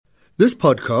This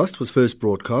podcast was first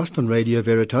broadcast on Radio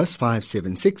Veritas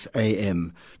 576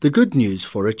 AM. The good news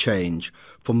for a change.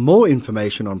 For more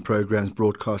information on programs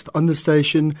broadcast on the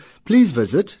station, please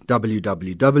visit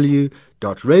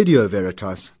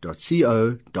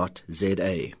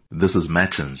www.radioveritas.co.za. This is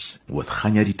Matins with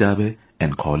Khanya Ditabe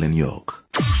and Colin York.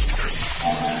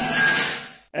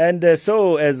 And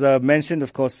so, as mentioned,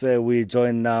 of course, we're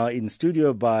joined now in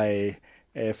studio by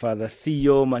Fr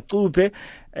Theo Macupe.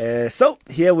 So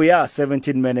here we are,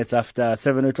 17 minutes after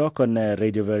 7 o'clock on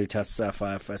Radio Veritas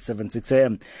 576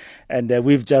 AM. And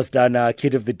we've just done our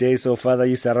Kid of the Day. So, Father,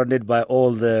 you're surrounded by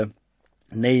all the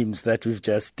names that we've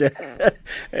just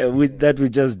that we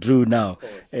just drew now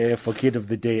for Kid of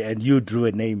the Day, and you drew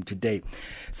a name today.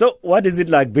 So, what is it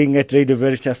like being at Radio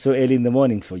Veritas so early in the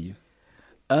morning for you?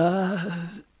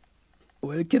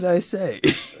 What can I say?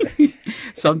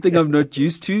 Something I'm not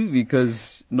used to,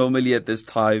 because normally at this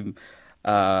time,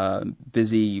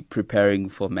 busy preparing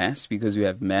for Mass, because we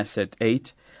have Mass at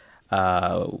 8. We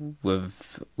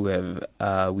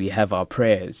have our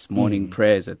prayers, morning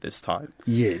prayers at this time.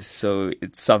 Yes. So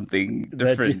it's something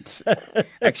different.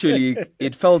 Actually,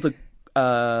 it felt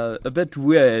a bit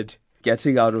weird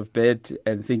getting out of bed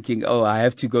and thinking, oh, I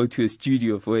have to go to a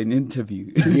studio for an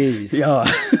interview. Yes.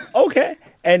 Yeah. Okay.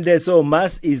 And so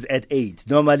Mass is at 8,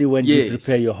 normally when you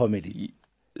prepare your homily.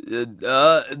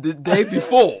 The day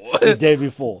before. The day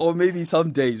before. Or maybe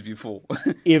some days before.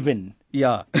 Even.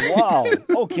 Yeah. Wow.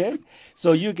 Okay.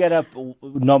 So you get up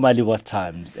normally what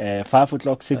times? 5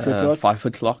 o'clock, 6 o'clock? 5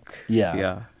 o'clock.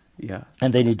 Yeah. Yeah.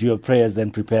 And then you do your prayers, then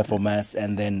prepare for Mass,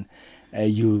 and then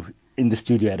you in the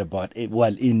studio at about 8.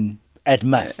 Well, at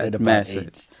Mass at about Mass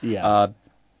 8. Yeah.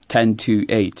 10 to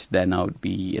 8, then I would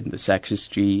be in the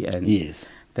sacristy, and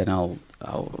then I'll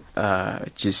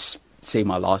just say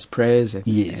my last prayers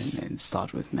and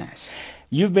start with Mass.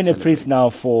 You've been a priest now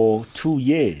for 2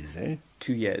 years, eh?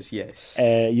 2 years, yes.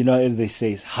 As they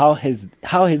say, how has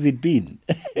it been?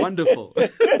 Wonderful.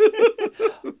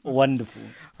 Wonderful.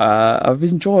 I've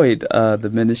enjoyed the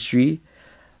ministry.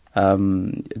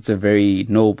 It's a very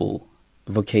noble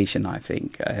vocation, I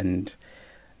think, and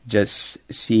just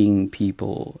seeing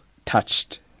people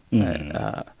touched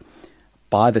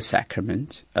by the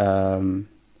sacrament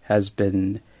has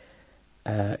been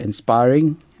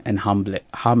inspiring and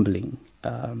humbling.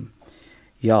 And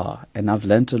I've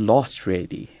learned a lot,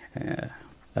 really,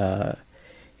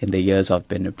 in the years I've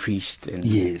been a priest in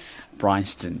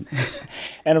Bryanston.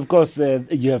 And of course,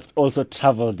 you have also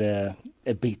traveled a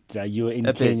bit. You were in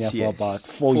Kenya for about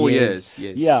 4 years.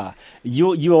 Yes. Yeah.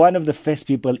 You were one of the first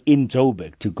people in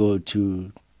Joburg to go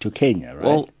to Kenya, right?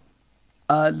 Well,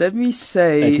 let me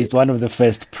say, at least one of the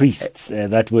first priests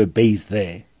that were based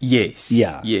there. Yes.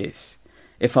 Yeah. Yes.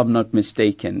 If I'm not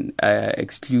mistaken,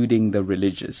 excluding the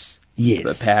religious. Yes.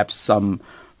 But perhaps some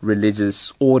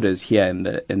religious orders here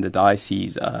in the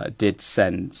diocese did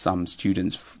send some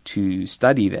students to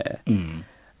study there.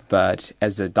 But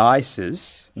as the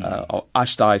diocese, or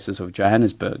Archdiocese of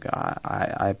Johannesburg,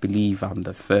 I believe I'm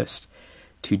the first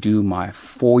to do my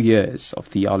 4 years of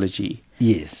theology.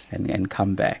 Yes. And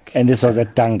come back. And this was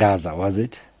at Tangaza, was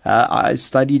it? I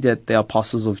studied at the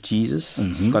Apostles of Jesus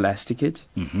Scholasticate,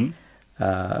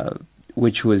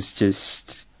 which was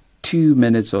just 2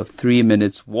 minutes or 3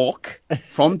 minutes walk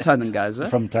from Tangaza.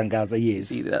 From Tangaza, yes.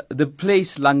 See, the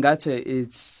place, Langata,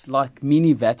 it's like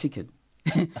mini Vatican.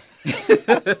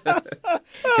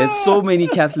 There's so many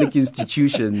Catholic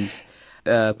institutions.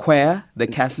 Quair, the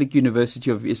Catholic University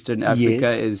of Eastern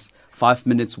Africa, is 5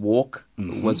 minutes walk.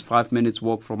 Was 5 minutes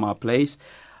walk from our place.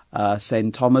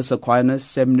 St. Thomas Aquinas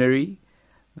Seminary,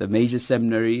 the major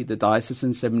seminary, the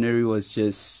diocesan seminary, was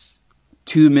just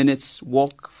 2 minutes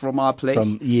walk from our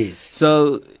place.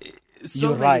 So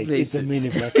you're right. Places. It's a mini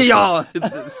Vatican. Yeah,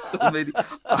 there's so many.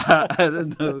 I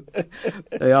don't know.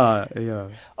 Yeah.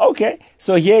 Okay,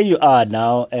 so here you are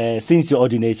now. Since your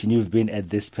ordination, you've been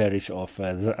at this parish of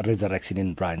Resurrection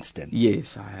in Bryanston.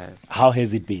 Yes, I have. How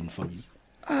has it been for you?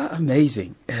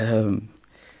 Amazing.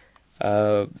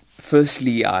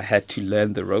 Firstly, I had to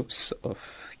learn the ropes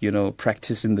of,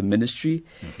 practice in the ministry,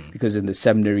 because in the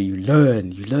seminary you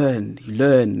learn.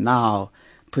 Now,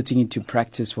 putting into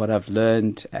practice what I've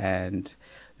learned and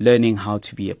learning how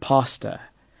to be a pastor.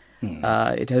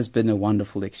 It has been a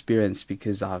wonderful experience,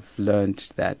 because I've learned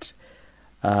that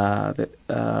a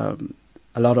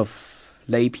lot of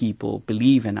lay people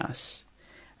believe in us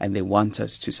and they want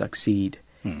us to succeed.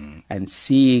 And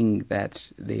seeing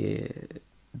that they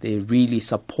really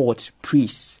support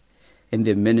priests in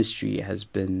their ministry has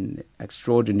been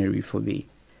extraordinary for me.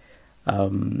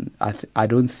 I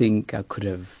don't think I could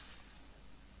have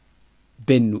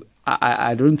been.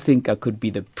 I don't think I could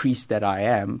be the priest that I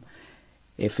am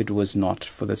if it was not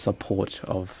for the support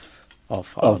of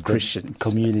our Christian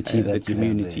community, the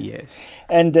community, yes.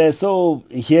 And so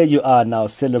here you are now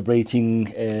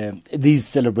celebrating these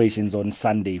celebrations on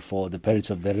Sunday for the Parish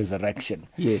of the Resurrection.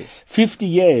 Yes. 50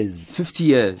 years. 50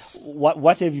 years.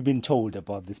 What have you been told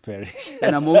about this parish?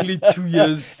 And I'm only 2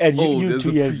 years and old you as 2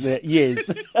 a years priest. Yes.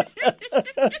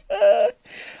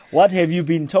 What have you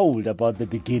been told about the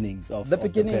beginnings of the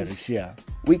parish? Yeah.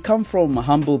 We come from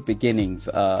humble beginnings.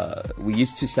 We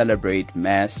used to celebrate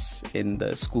Mass in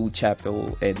the school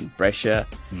chapel in Brescia.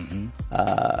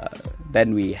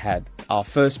 Then we had our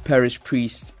first parish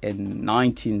priest in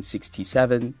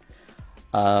 1967,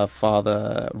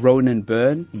 Father Ronan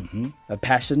Byrne, a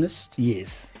Passionist.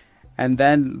 Yes. And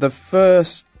then the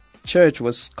first church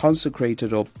was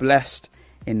consecrated or blessed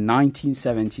in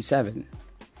 1977.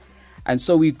 And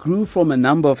so we grew from a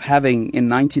number of having, in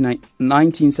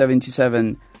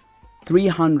 1977,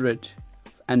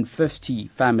 350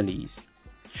 families.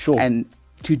 Sure. And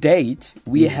to date,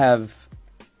 we have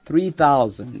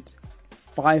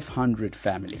 3,500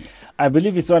 families. I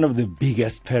believe it's one of the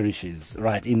biggest parishes,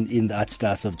 right, in the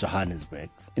Archdiocese of Johannesburg.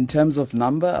 In terms of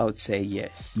number, I would say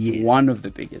yes. Yes. One of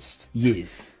the biggest.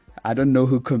 Yes. I don't know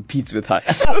who competes with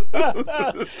us.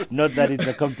 Not that it's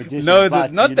a competition. No,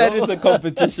 but, not that it's a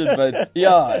competition, but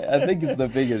yeah, I think it's the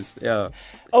biggest. Yeah.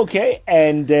 Okay,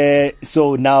 and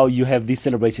so now you have these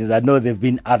celebrations. I know there have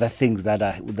been other things that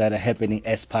are happening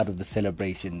as part of the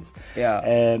celebrations.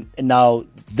 Yeah. Now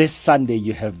this Sunday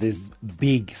you have this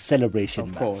big celebration.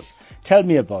 Of mass. course. Tell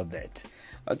me about that.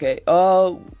 Okay.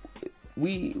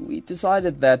 We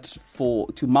decided that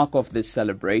to mark off this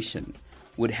celebration,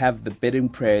 would have the bidding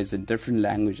prayers in different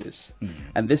languages.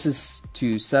 And this is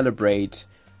to celebrate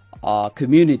our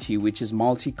community, which is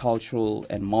multicultural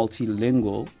and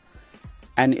multilingual.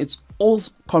 And it's all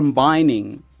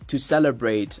combining to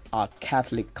celebrate our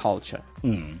Catholic culture.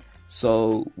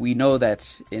 So we know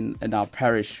that in our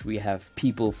parish, we have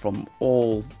people from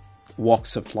all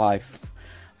walks of life,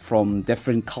 from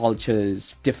different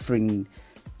cultures, different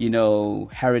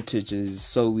heritages.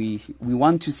 So we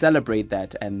want to celebrate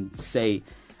that and say,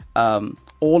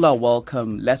 all are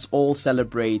welcome. Let's all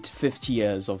celebrate 50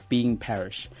 years of being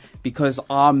parish, because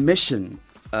our mission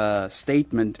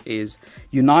statement is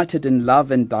united in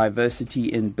love and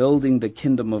diversity in building the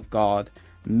kingdom of God,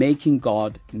 making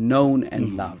God known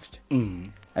and loved.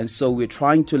 And so we're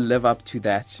trying to live up to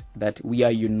that we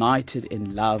are united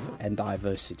in love and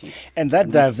diversity. And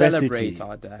that diversity, celebrate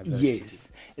our diversity. Yes.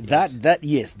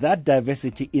 That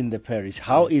diversity in the parish.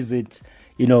 How is it,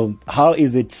 how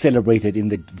is it celebrated in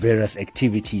the various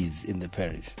activities in the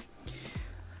parish?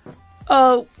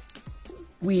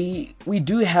 We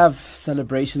do have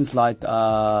celebrations like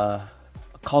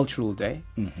Cultural Day,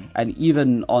 and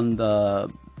even on the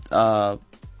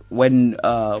when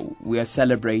we are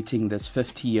celebrating this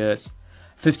 50 years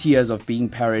of being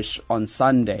parish on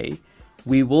Sunday,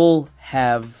 we will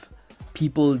have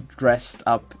people dressed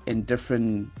up in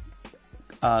different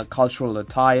cultural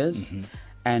attires,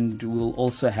 and we'll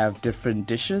also have different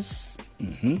dishes.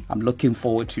 I'm looking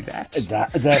forward to that.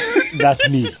 That's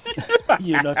me.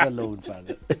 You're not alone,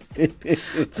 Father.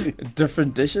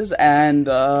 Different dishes, and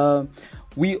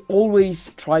we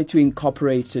always try to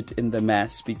incorporate it in the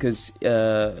Mass, because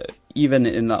even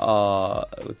in our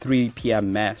 3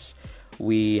 p.m. Mass,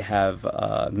 we have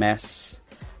Mass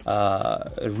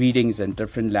readings in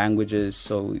different languages.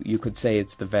 So you could say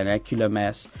it's the vernacular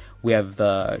Mass. We have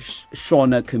the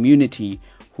Shona community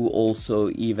who also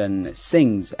even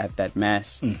sings at that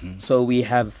Mass. So we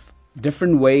have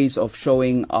different ways of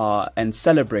showing and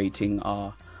celebrating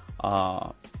our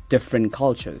different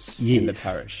cultures in the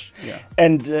parish. Yeah.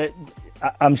 And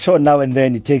I'm sure now and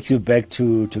then it takes you back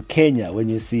to Kenya when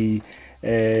you see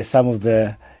some of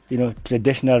the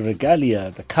traditional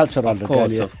regalia, the cultural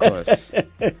regalia. Of course.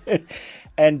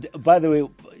 And by the way,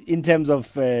 in terms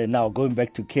of now going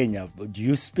back to Kenya, do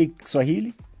you speak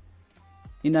Swahili?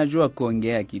 Ninajua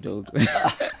kuongea kidogo.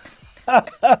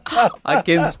 I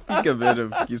can speak a bit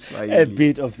of Kiswahili. A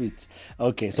bit of it.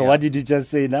 Okay, so what did you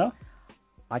just say now?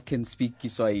 I can speak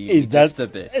Kiswahili just a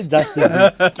bit. Just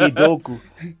a bit. Kidogo.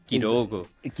 Kidogo.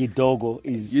 Kidogo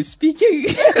is... You're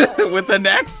speaking with an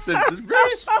accent. It's a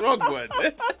very strong one.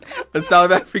 A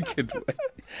South African one.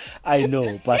 I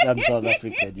know, but I'm South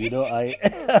African.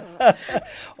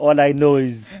 All I know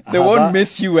is... They won't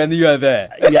miss you when you are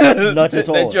there. Yeah, not at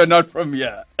all. That you're not from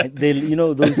here.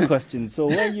 They'll, those questions. So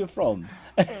where are you from?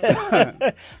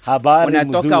 Habari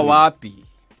Unatoka wapi?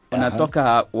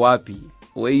 Unatoka wapi?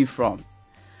 Where are you from?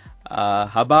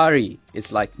 Habari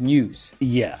is like news.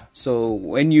 Yeah. So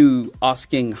when you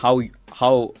asking how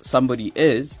somebody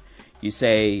is, you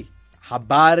say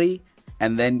habari,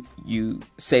 and then you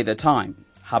say the time.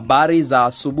 Habari za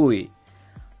asubuhi,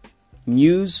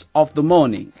 news of the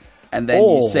morning, and then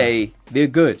you say they're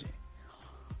good.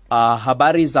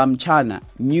 Habari za mchana,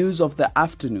 news of the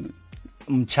afternoon.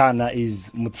 Mchana is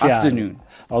mutiar. Afternoon.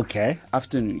 Okay.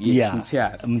 Afternoon, yes,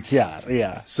 Yeah. Mutiar,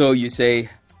 yeah. So you say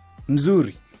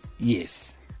mzuri.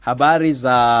 Yes. Habari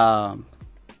za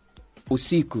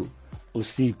usiku.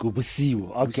 Usiku,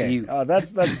 busiu. Okay. Busiu. Oh,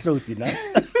 that's close enough.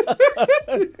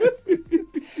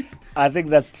 I think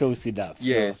that's close enough.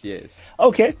 Yes, so. yes.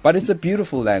 Okay. But it's a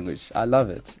beautiful language. I love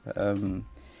it.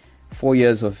 4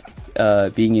 years of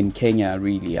being in Kenya,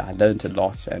 really, I learned a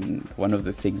lot. And one of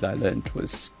the things I learned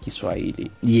was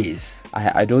Kiswahili. Yes.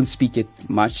 I don't speak it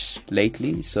much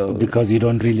lately. So because you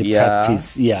don't really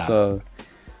practice. Yeah. So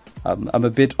I'm a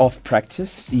bit off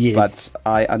practice. Yes. But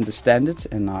I understand it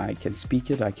and I can speak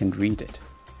it. I can read it.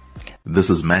 This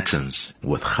is Matins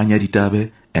with Khanya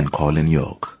Ditabe and Colin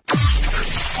York.